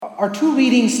Our two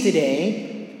readings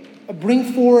today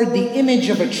bring forward the image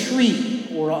of a tree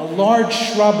or a large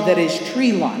shrub that is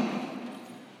tree-like.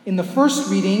 In the first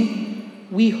reading,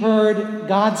 we heard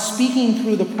God speaking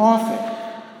through the prophet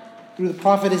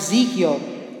Ezekiel,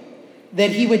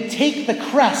 that he would take the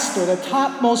crest or the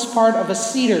topmost part of a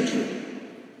cedar tree,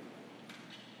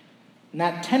 and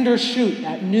that tender shoot,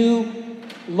 that new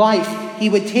life, he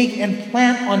would take and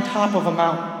plant on top of a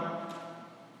mountain.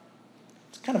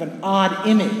 It's kind of an odd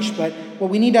image, but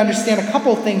what we need to understand a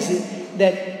couple of things is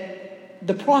that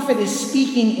the prophet is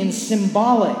speaking in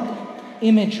symbolic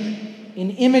imagery, in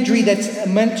imagery that's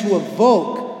meant to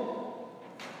evoke,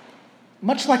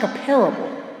 much like a parable.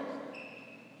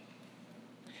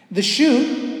 The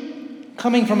shoot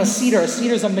coming from a cedar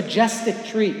is a majestic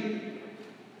tree.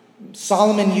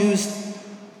 Solomon used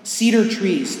cedar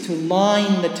trees to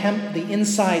line the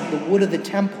inside, the wood of the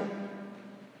temple,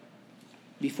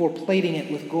 before plating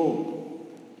it with gold.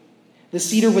 The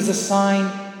cedar was a sign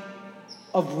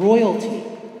of royalty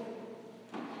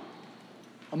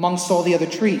amongst all the other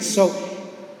trees. So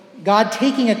God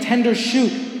taking a tender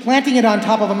shoot, planting it on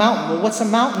top of a mountain. Well, what's a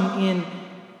mountain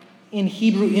in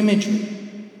Hebrew imagery?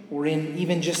 Or in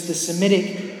even just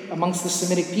amongst the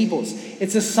Semitic peoples?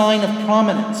 It's a sign of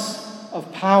prominence,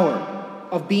 of power,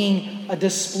 of being a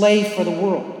display for the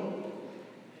world.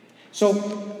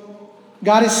 So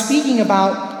God is speaking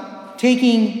about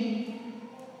taking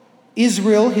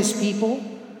Israel, his people,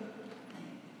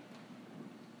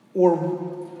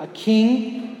 or a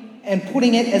king, and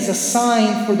putting it as a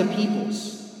sign for the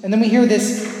peoples. And then we hear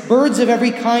this, birds of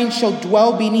every kind shall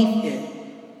dwell beneath it,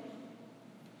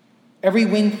 every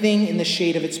winged thing in the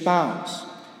shade of its boughs.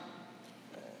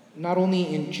 Not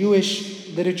only in Jewish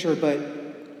literature, but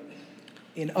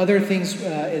in other things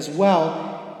as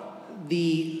well,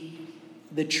 the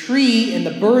tree and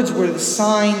the birds were the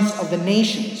signs of the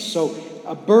nations. So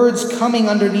birds coming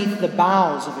underneath the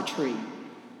boughs of a tree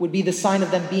would be the sign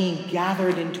of them being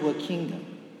gathered into a kingdom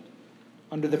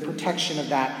under the protection of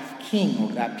that king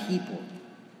or that people.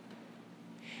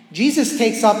 Jesus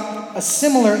takes up a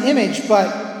similar image,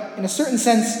 but in a certain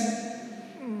sense,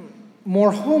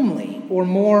 more homely or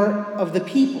more of the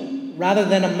people. Rather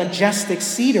than a majestic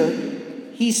cedar,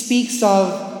 he speaks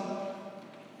of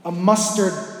a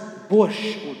mustard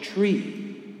bush or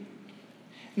tree.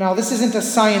 Now, this isn't a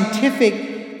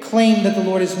scientific claim that the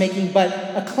Lord is making, but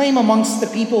a claim amongst the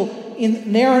people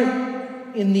in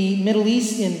the Middle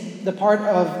East, in the part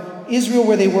of Israel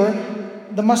where they were.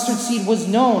 The mustard seed was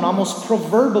known almost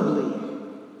proverbially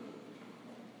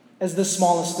as the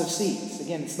smallest of seeds.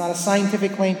 Again, it's not a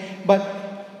scientific claim,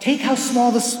 but take how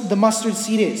small the mustard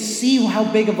seed is. See how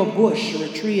big of a bush or a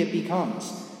tree it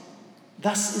becomes.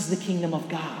 Thus is the kingdom of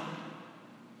God.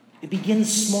 It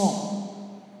begins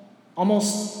small,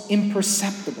 almost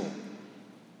imperceptible,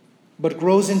 but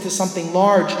grows into something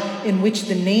large in which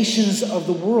the nations of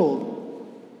the world,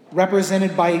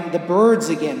 represented by the birds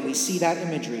again, we see that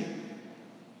imagery,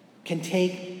 can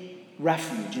take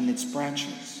refuge in its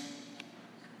branches.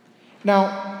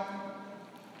 Now,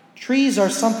 trees are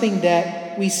something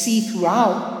that we see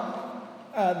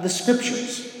throughout the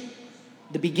scriptures.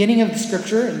 The beginning of the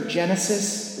scripture in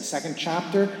Genesis, the 2nd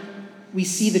chapter, we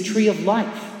see the tree of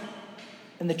life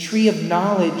and the tree of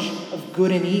knowledge of good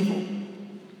and evil.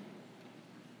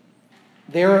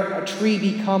 There, a tree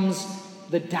becomes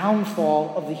the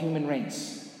downfall of the human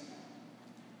race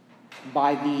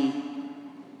by the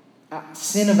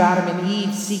sin of Adam and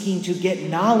Eve seeking to get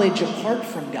knowledge apart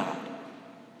from God,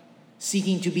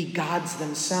 seeking to be gods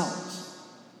themselves.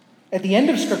 At the end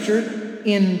of Scripture,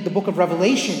 in the book of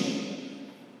Revelation,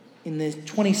 in the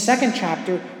 22nd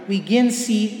chapter, we again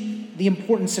see the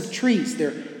importance of trees.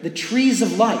 They're the trees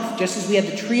of life. Just as we had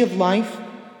the tree of life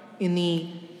in the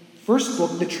first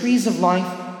book, the trees of life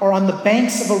are on the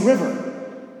banks of a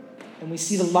river. And we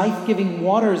see the life-giving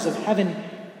waters of heaven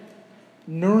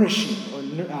nourishing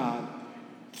or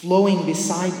flowing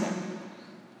beside them.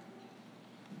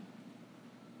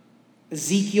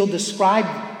 Ezekiel described,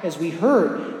 as we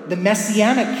heard, the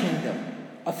Messianic kingdom,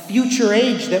 a future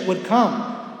age that would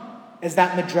come as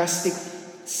that majestic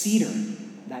cedar,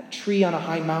 that tree on a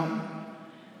high mountain.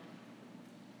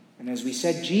 And as we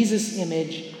said, Jesus'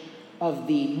 image of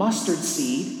the mustard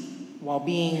seed, while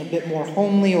being a bit more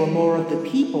homely or more of the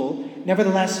people,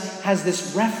 nevertheless has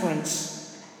this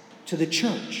reference to the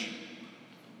church.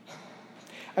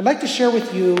 I'd like to share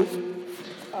with you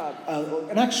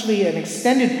an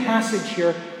extended passage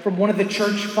here from one of the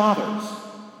church fathers.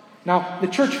 Now, the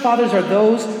church fathers are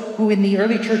those who in the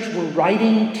early church were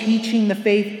writing, teaching the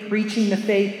faith, preaching the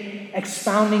faith,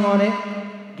 expounding on it,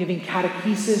 giving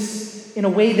catechesis in a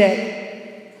way that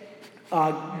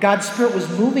God's Spirit was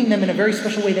moving them in a very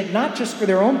special way, that not just for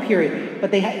their own period, but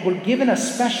they were given a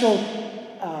special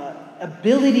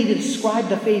ability to describe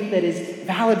the faith that is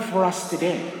valid for us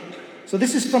today. So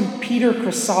this is from Peter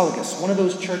Chrysologus, one of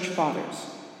those church fathers.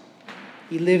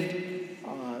 He lived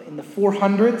in the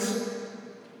 400s,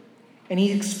 and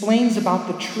he explains about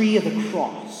the tree of the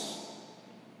cross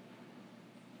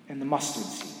and the mustard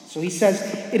seed. So he says,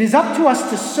 "It is up to us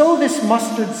to sow this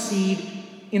mustard seed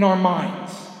in our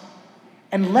minds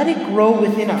and let it grow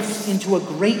within us into a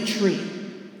great tree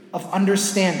of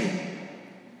understanding,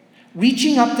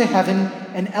 reaching up to heaven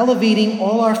and elevating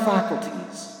all our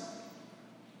faculties.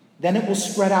 Then it will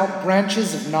spread out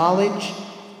branches of knowledge,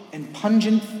 and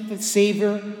pungent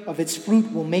savor of its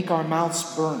fruit will make our mouths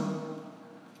burn.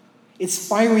 Its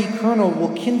fiery kernel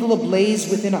will kindle a blaze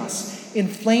within us,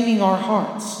 inflaming our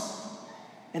hearts,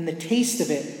 and the taste of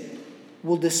it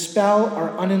will dispel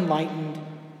our unenlightened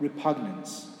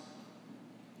repugnance.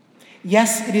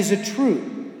 Yes, it is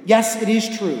true. Yes, it is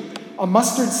true. A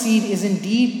mustard seed is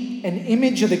indeed an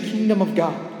image of the kingdom of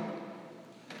God.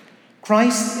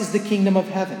 Christ is the kingdom of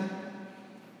heaven.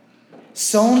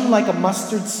 Sown like a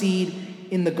mustard seed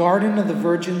in the garden of the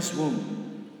Virgin's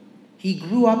womb, he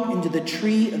grew up into the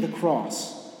tree of the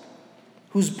cross,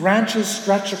 whose branches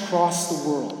stretch across the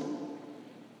world.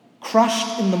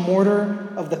 Crushed in the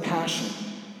mortar of the Passion,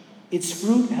 its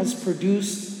fruit has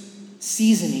produced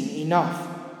seasoning enough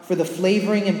for the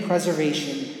flavoring and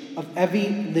preservation of every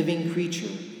living creature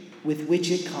with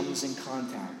which it comes in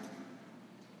contact.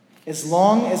 As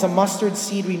long as a mustard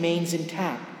seed remains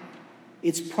intact,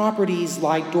 its properties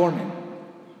lie dormant,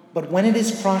 but when it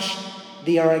is crushed,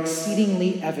 they are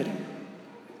exceedingly evident.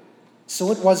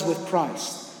 So it was with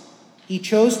Christ. He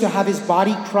chose to have his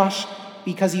body crushed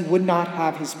because he would not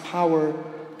have his power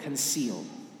concealed."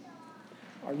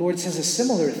 Our Lord says a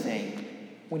similar thing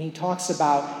when he talks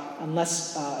about,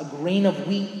 unless a grain of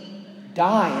wheat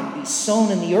die and be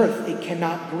sown in the earth, it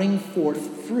cannot bring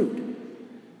forth fruit.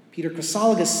 Peter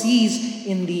Chrysologus sees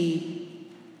in the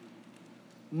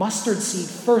mustard seed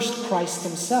first Christ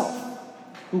himself,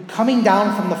 who coming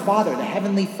down from the Father, the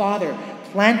heavenly Father,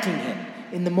 planting him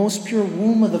in the most pure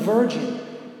womb of the Virgin,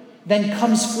 then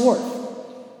comes forth,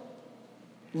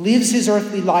 lives his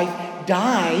earthly life,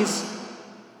 dies,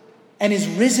 and is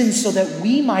risen so that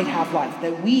we might have life,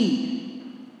 that we,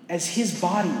 as his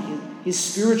body, his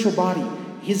spiritual body,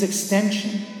 his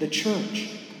extension, the church,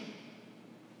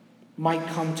 might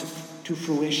come to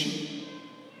fruition.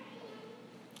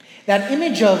 That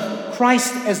image of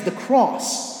Christ as the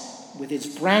cross, with its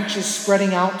branches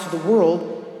spreading out to the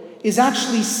world, is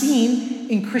actually seen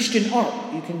in Christian art.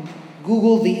 You can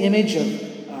Google the image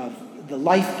of the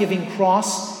life-giving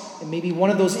cross, and maybe one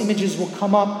of those images will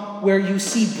come up where you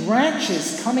see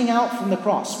branches coming out from the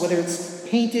cross, whether it's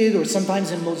painted or sometimes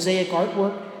in mosaic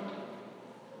artwork.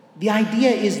 The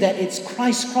idea is that it's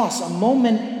Christ's cross, a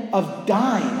moment of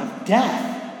dying, of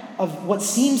death, of what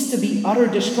seems to be utter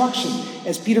destruction.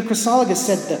 As Peter Chrysologus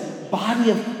said, the body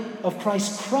of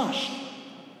Christ crushed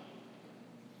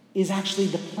is actually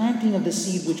the planting of the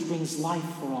seed which brings life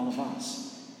for all of us.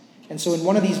 And so in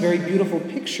one of these very beautiful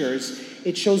pictures,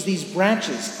 it shows these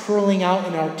branches curling out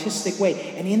in an artistic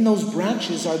way. And in those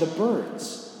branches are the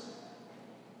birds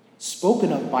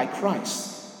spoken of by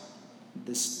Christ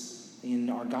this in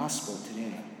our gospel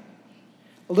today.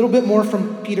 A little bit more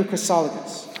from Peter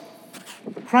Chrysologus.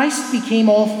 Christ became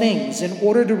all things in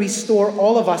order to restore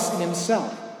all of us in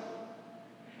himself.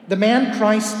 The man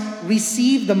Christ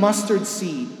received the mustard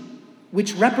seed,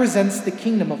 which represents the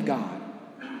kingdom of God.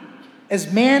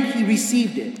 As man, he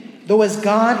received it, though as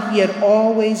God, he had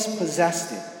always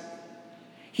possessed it.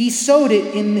 He sowed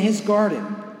it in his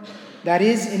garden, that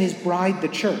is, in his bride, the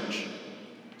church.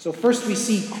 So first we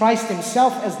see Christ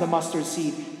himself as the mustard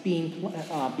seed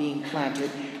being planted,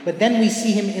 but then we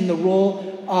see him in the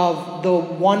role of the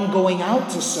one going out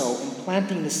to sow and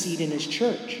planting the seed in his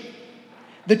church.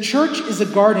 The church is a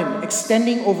garden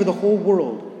extending over the whole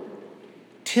world,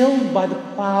 tilled by the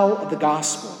plow of the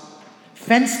gospel,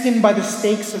 fenced in by the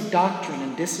stakes of doctrine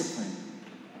and discipline,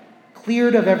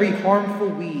 cleared of every harmful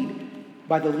weed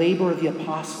by the labor of the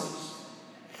apostles,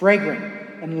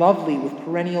 fragrant and lovely with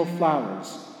perennial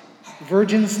flowers,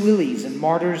 virgins' lilies and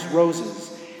martyrs' roses,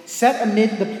 set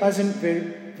amid the pleasant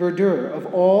verdure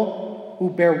of all who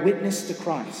bear witness to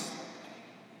Christ,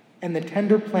 and the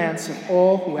tender plants of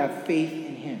all who have faith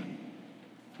in him.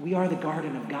 We are the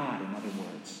garden of God, in other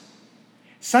words.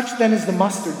 Such then is the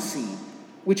mustard seed,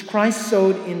 which Christ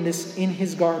sowed in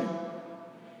his garden.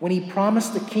 When he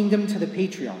promised the kingdom to the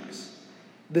patriarchs,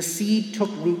 the seed took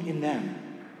root in them.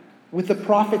 With the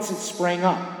prophets it sprang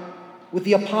up. With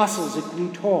the apostles it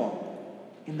grew tall.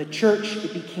 In the church,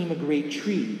 it became a great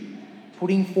tree,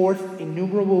 putting forth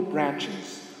innumerable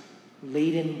branches,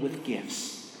 laden with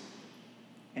gifts.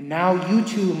 And now you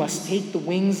too must take the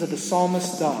wings of the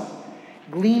psalmist's dove,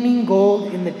 gleaming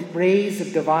gold in the rays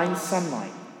of divine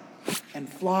sunlight, and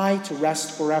fly to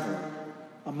rest forever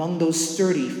among those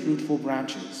sturdy, fruitful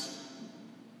branches.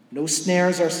 No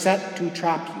snares are set to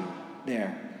trap you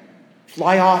there.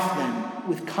 Fly off then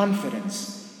with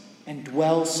confidence and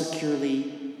dwell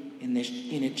securely in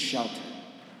its shelter.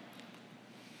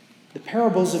 The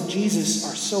parables of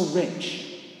Jesus are so rich.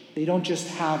 They don't just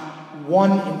have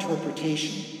one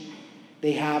interpretation.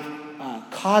 They have a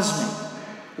cosmic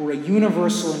or a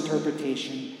universal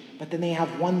interpretation, but then they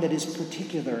have one that is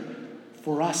particular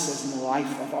for us as in the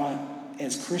life of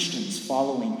as Christians,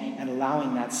 following and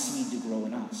allowing that seed to grow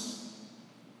in us.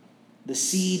 The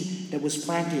seed that was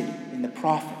planted in the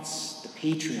prophets, the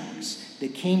patriarchs,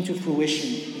 that came to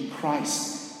fruition in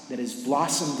Christ, that has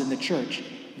blossomed in the church,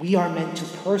 we are meant to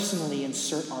personally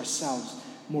insert ourselves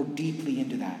more deeply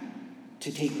into that, to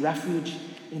take refuge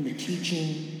in the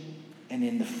teaching and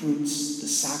in the fruits, the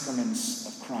sacraments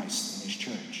of Christ and his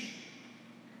church.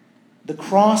 The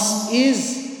cross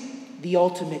is the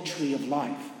ultimate tree of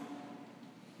life.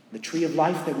 The tree of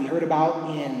life that we heard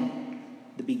about in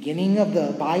the beginning of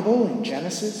the Bible in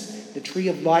Genesis, the tree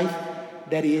of life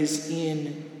that is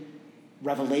in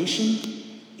Revelation,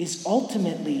 is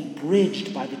ultimately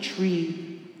bridged by the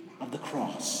tree of the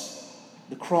cross.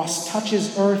 The cross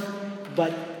touches earth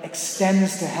but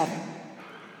extends to heaven.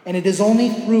 And it is only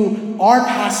through our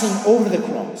passing over the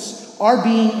cross, our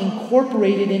being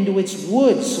incorporated into its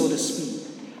wood, so to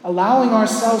speak, allowing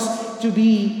ourselves to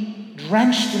be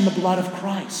drenched in the blood of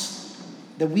Christ,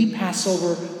 that we pass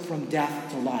over from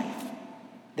death to life,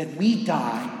 that we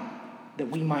die, that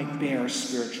we might bear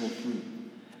spiritual fruit.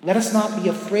 Let us not be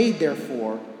afraid,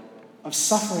 therefore, of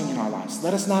suffering in our lives.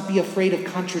 Let us not be afraid of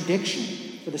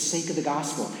contradiction for the sake of the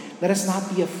gospel. Let us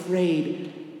not be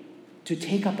afraid to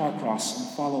take up our cross and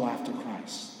follow after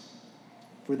Christ,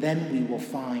 for then we will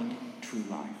find true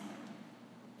life.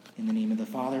 In the name of the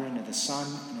Father, and of the Son,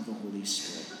 and of the Holy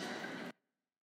Spirit.